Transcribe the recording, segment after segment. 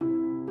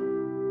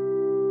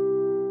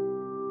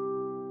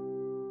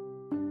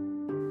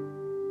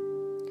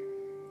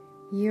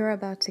You're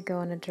about to go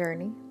on a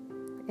journey.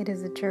 It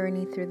is a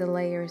journey through the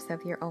layers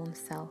of your own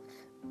self.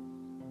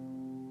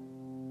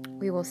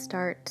 We will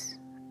start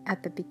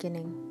at the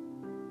beginning,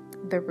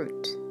 the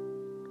root.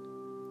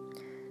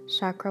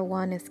 Chakra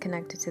 1 is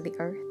connected to the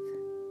earth,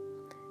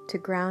 to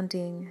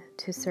grounding,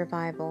 to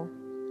survival,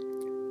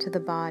 to the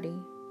body,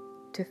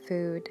 to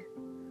food,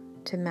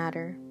 to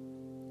matter,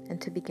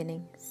 and to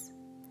beginnings.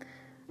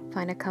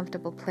 Find a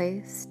comfortable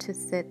place to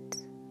sit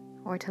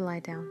or to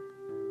lie down.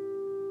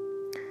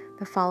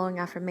 The following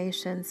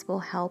affirmations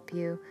will help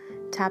you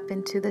tap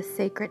into the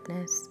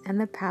sacredness and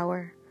the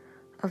power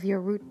of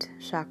your root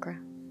chakra.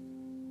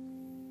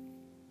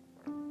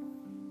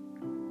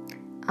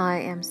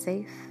 I am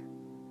safe.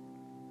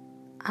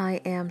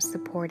 I am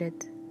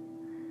supported.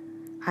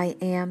 I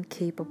am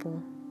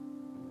capable.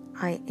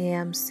 I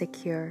am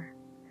secure.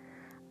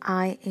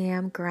 I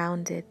am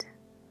grounded.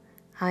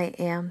 I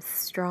am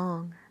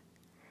strong.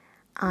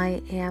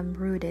 I am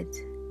rooted.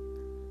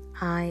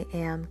 I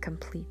am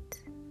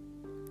complete.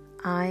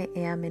 I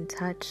am in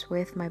touch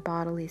with my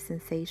bodily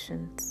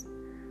sensations.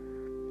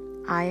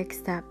 I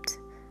accept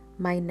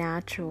my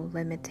natural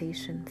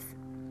limitations.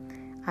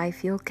 I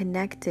feel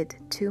connected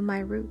to my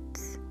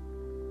roots.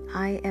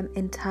 I am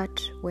in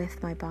touch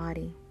with my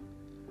body.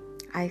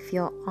 I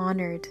feel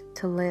honored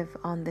to live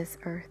on this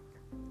earth.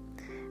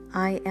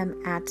 I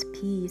am at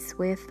peace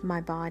with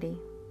my body.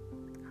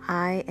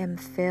 I am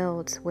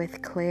filled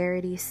with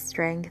clarity,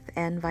 strength,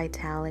 and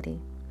vitality.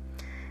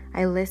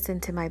 I listen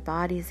to my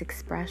body's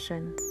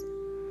expressions.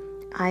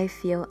 I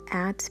feel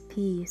at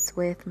peace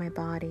with my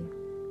body.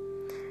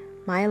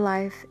 My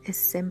life is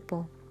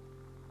simple.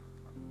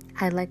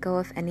 I let go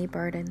of any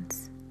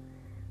burdens.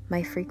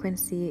 My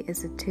frequency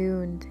is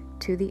attuned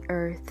to the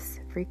earth's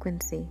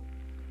frequency.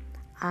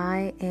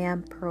 I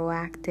am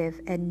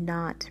proactive and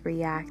not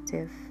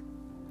reactive.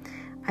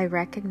 I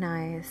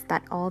recognize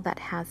that all that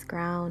has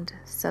ground,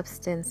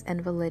 substance,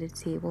 and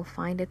validity will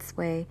find its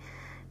way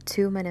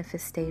to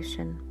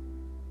manifestation.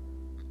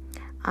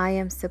 I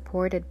am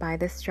supported by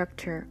the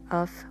structure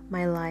of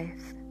my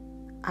life.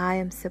 I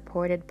am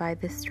supported by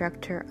the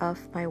structure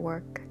of my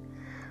work.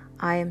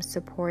 I am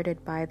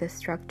supported by the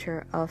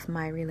structure of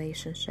my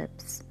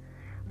relationships.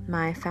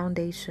 My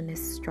foundation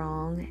is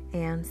strong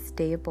and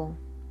stable.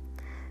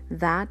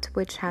 That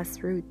which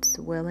has roots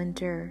will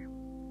endure.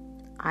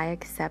 I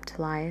accept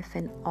life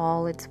and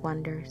all its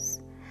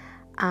wonders.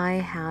 I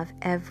have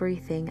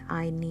everything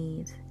I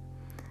need.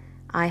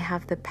 I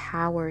have the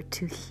power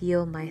to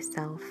heal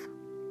myself.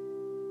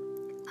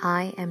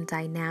 I am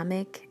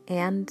dynamic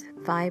and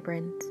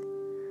vibrant.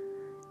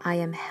 I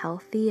am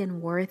healthy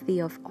and worthy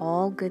of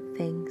all good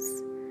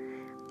things.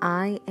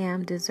 I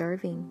am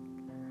deserving.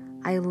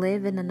 I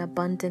live in an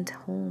abundant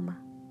home.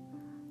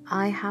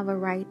 I have a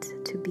right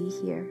to be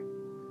here.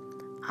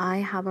 I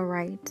have a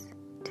right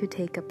to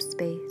take up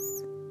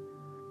space.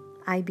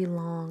 I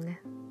belong.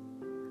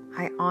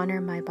 I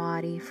honor my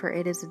body, for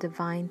it is a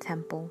divine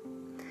temple.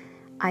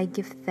 I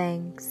give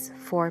thanks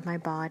for my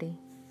body.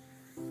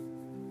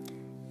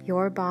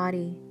 Your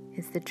body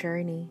is the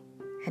journey,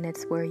 and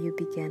it's where you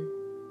begin.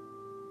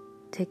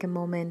 Take a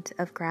moment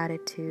of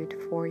gratitude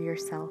for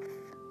yourself.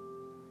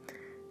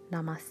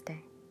 Namaste.